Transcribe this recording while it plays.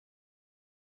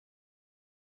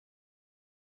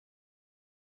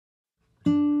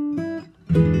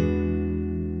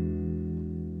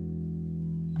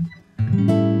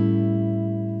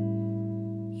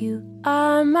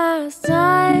my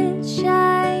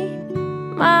sunshine,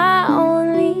 my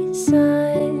only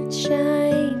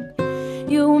sunshine.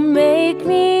 You make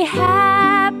me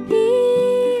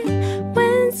happy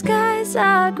when skies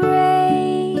are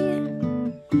gray.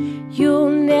 You'll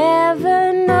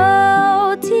never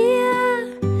know,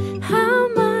 dear, how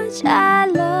much I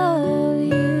love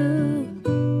you.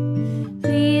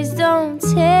 Please don't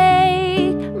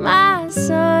take my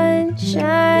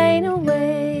sunshine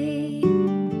away.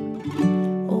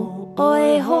 Oh,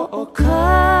 oi, ho, o,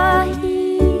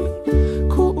 kahi,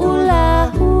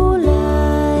 ku'ula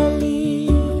hulali,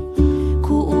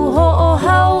 ku'u, ho, o,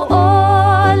 hau,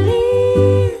 oli,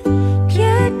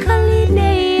 kia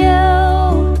kalineo,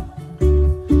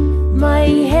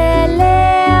 mai hele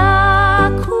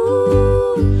aku,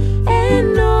 e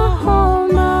noho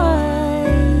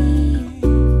mai,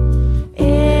 e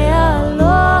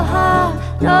aloha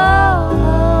no,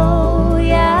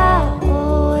 yeah,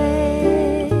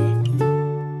 oe.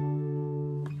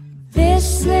 This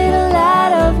little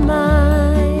light of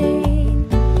mine,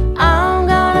 I'm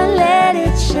gonna let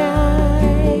it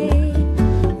shine.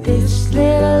 This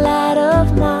little light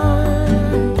of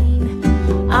mine,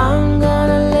 I'm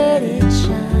gonna let it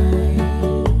shine.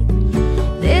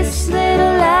 This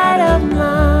little light of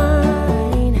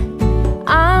mine,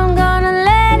 I'm gonna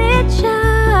let it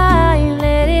shine.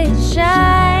 Let it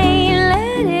shine,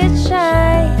 let it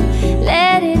shine,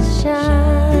 let it shine.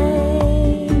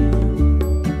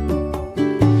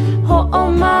 Ho, o,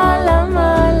 malama,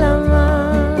 lama,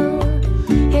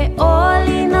 he, o,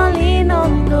 lino, lino,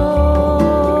 no.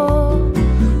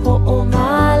 Ho, o,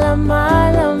 malama,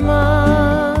 lama,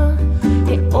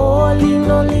 he, o,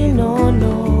 lino, lino,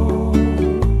 no.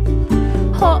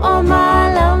 Ho, o,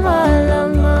 malama,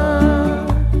 lama,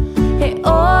 he, o,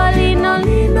 lino,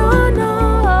 lino, no.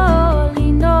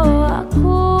 Lino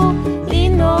aku,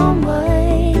 lino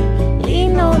mai,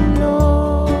 lino no.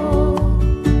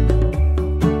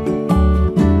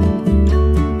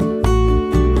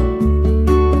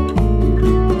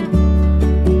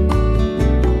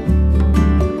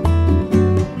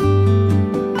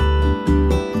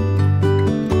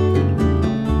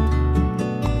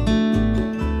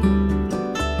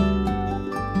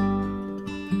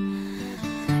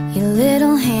 Your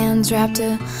little hands wrapped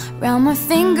around my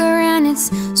finger, and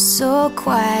it's so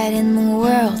quiet in the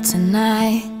world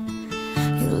tonight.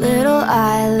 Your little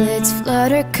eyelids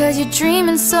flutter 'cause you're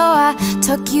dreaming, so I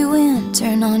tuck you in,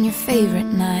 turn on your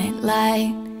favorite night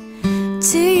light.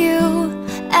 To you,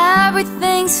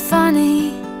 everything's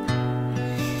funny.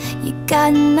 You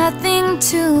got nothing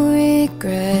to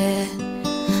regret.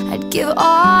 I'd give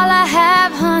all I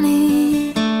have,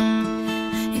 honey,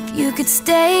 if you could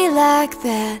stay like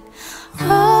that.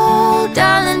 Oh,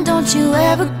 darling, don't you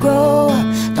ever grow up,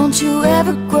 don't you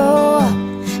ever grow up,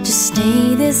 just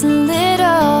stay this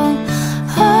little.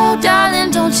 Oh,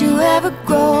 darling, don't you ever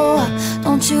grow up,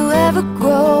 don't you ever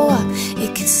grow up, it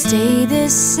could stay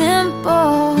this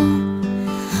simple.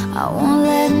 I won't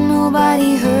let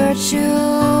nobody hurt you,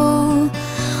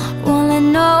 won't let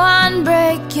no one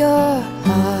break your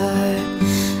heart.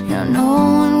 No, no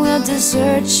one will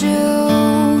desert you.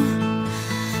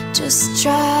 Just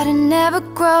try to never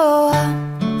grow up.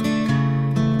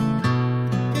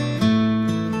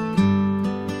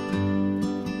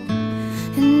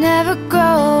 And never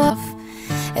grow up.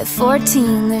 At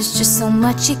 14, there's just so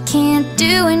much you can't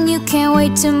do, and you can't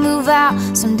wait to move out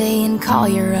someday and call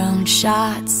your own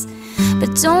shots.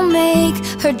 But don't make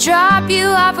her drop you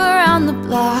off around the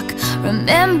block.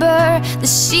 Remember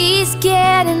that she's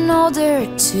getting older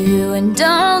too, and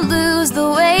don't lose the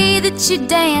way that you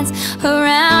dance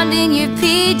around in your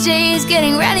PJs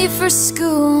getting ready for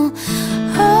school.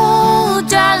 Oh,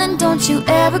 darling, don't you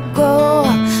ever grow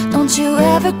up, don't you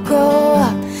ever grow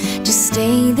up, just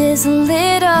stay this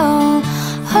little.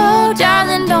 Oh,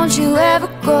 darling, don't you ever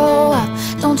grow up,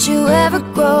 don't you ever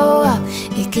grow up,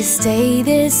 it could stay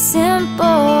this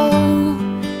simple.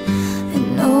 And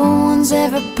no one's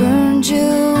ever burned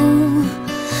you,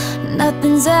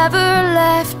 nothing's ever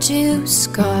left you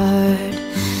scarred.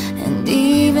 And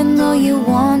even though you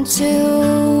want to,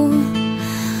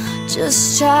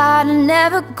 just try to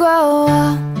never grow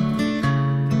up.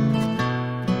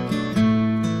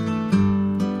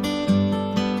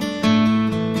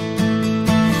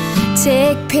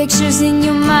 Take pictures in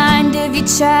your mind of your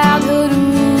childhood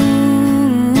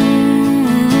room.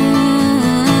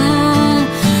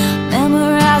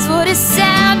 Memorize what it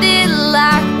sounded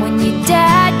like when your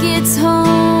dad gets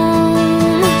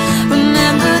home.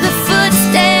 Remember the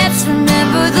footsteps,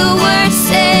 remember the words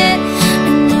said,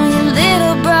 and all your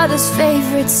little brother's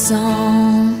favorite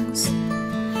songs.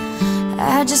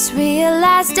 I just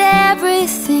realized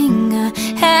everything I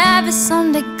have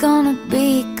gonna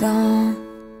be gone.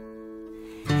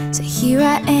 So here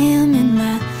I am in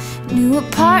my new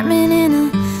apartment in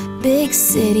a big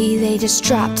city. They just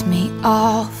dropped me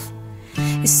off.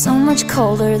 It's so much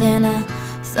colder than I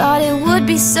thought it would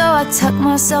be, so I tucked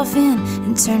myself in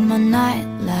and turned my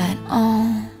nightlight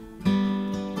on.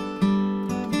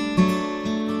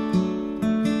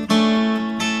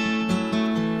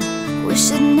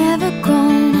 Wish I'd never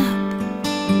grown up.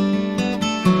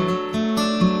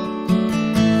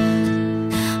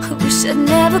 I wish I'd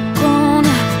never grown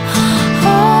up. Oh,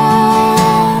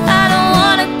 I don't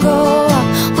wanna grow up.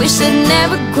 Wish I'd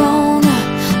never grown up.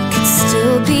 Could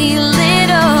still be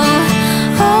little.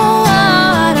 Oh,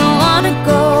 I don't wanna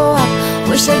grow up.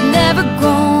 Wish I'd never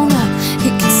grown up.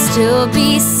 It could still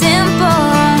be simple.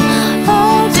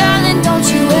 Oh, darling, don't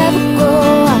you ever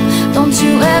grow up. Don't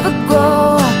you ever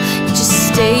grow up. Just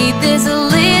stay this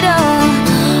little.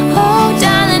 Oh,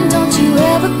 darling, don't you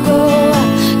ever grow up.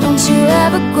 Don't you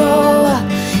ever grow up.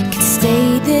 Could stay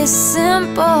this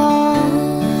simple.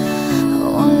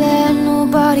 Won't let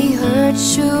nobody hurt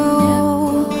you.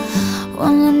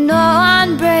 Won't let no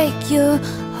one break your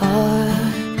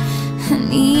heart. And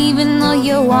even though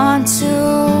you want to,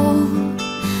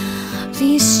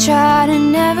 please try to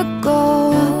never go.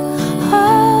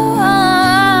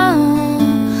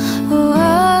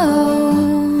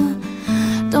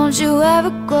 Don't you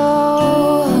ever go.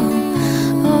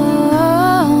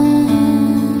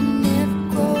 Never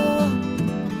grow.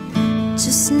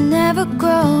 Just never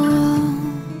grow.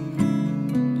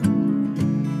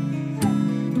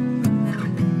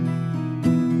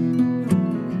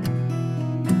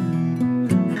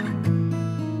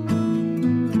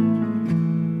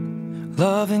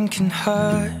 Loving can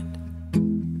hurt.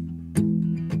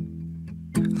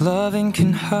 Loving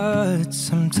can hurt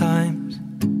sometimes,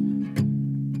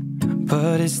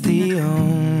 but it's the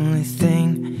only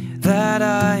thing that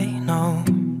I know.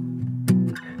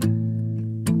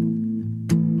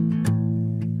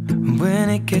 When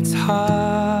it gets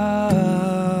hard,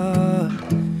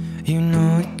 you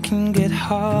know it can get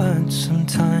hard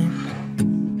sometimes.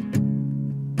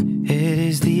 It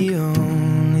is the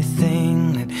only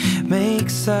thing that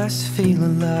makes us feel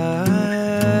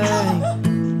alive.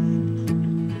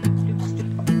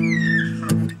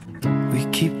 We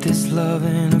keep this love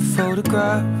in a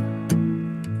photograph.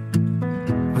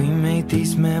 We made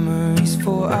these memories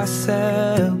for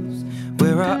ourselves,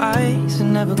 where our eyes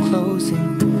are never closing,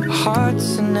 our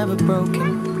hearts are never broken,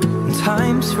 and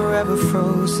time's forever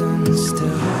frozen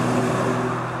still.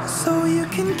 So you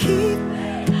can keep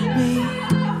me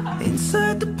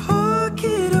inside the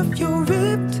pocket of your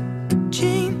ripped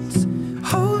jeans,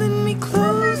 holding me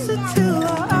closer till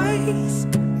our eyes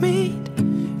meet,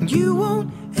 and you won't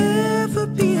ever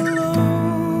be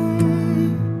alone.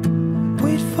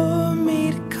 Wait for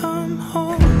me to come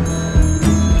home.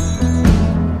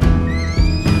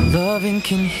 Loving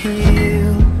can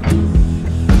heal.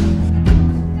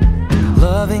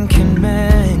 Loving can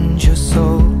mend your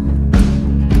soul,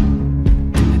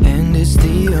 and it's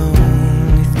the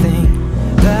only thing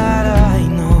that I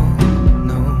know.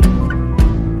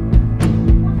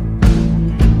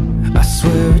 I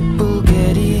swear it will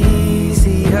get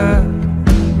easier.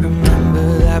 Remember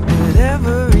that with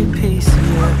every piece of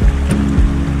you.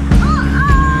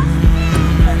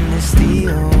 And it's the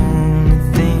only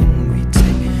thing we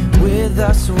take with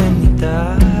us when we die.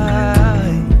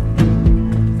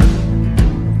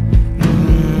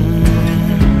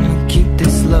 Keep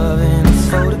this love in a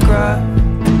photograph.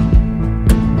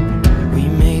 We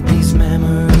made these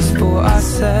memories for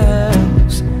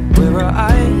ourselves, where our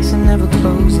eyes are never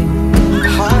closing,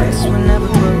 hearts were never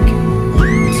broken,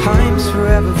 time's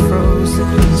forever frozen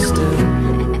still.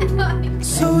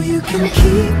 So you can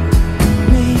keep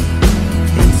me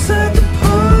inside the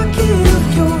pocket of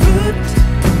your ripped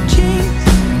jeans,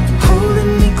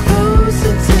 holding me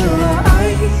closer till our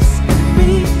eyes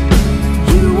meet.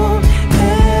 You won't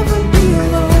ever be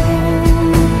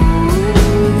alone.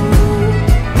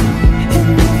 And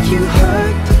if you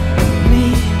hurt me,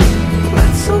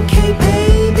 that's okay,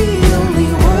 baby. Only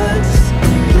words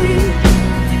bleed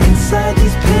inside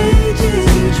these pages.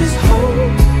 You just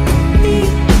hold me.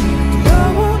 I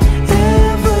won't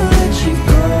ever let you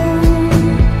go.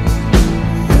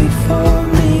 Wait for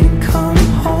me to come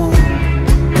home.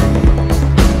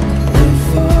 Wait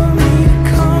for me to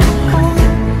come home.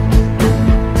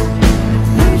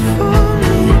 Wait for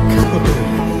me to come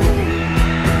home.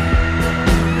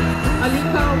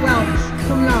 Alika Welch,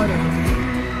 cum laude.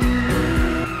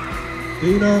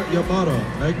 Dayna Yamada,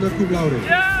 magna cum laude.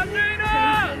 Yeah, Dayna!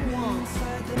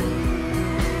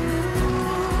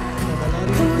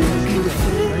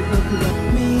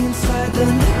 Me inside the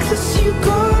necklace kiss you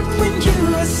got when you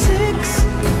were 16,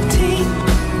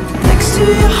 next to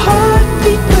your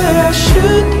heartbeat where I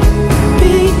should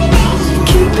be.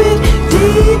 Keep it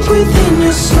deep within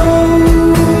your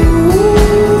soul.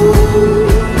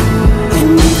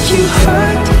 And if you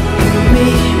hurt me,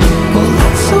 well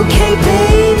that's okay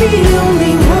baby,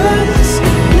 only words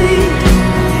bleed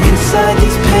inside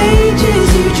these pages.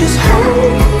 You just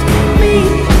hold me,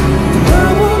 I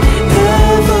won't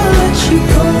ever let you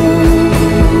go.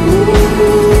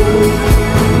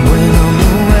 When I'm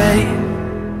away,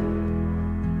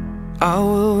 I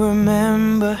will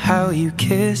remember how you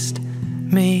kissed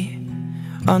me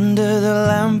under the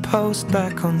lamppost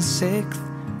back on 6th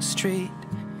Street.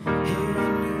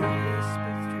 Hearing you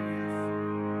whisper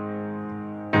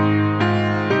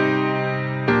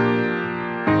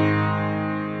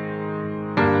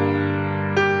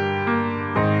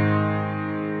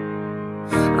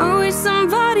I wish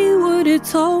somebody would've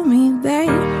told me, babe,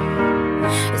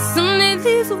 that someday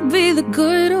these will be the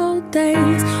good old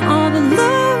days. All the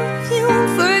love you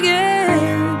won't forget,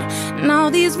 and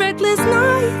all these reckless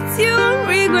nights you won't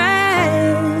regret.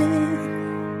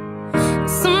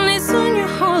 Someday soon your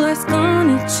whole life's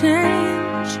gonna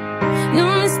change.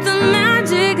 You'll miss the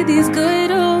magic of these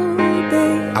good old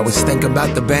days. I was thinking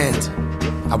about the band,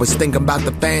 I was thinking about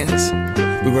the fans.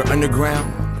 We were underground,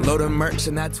 loading merch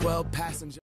in that 12 passenger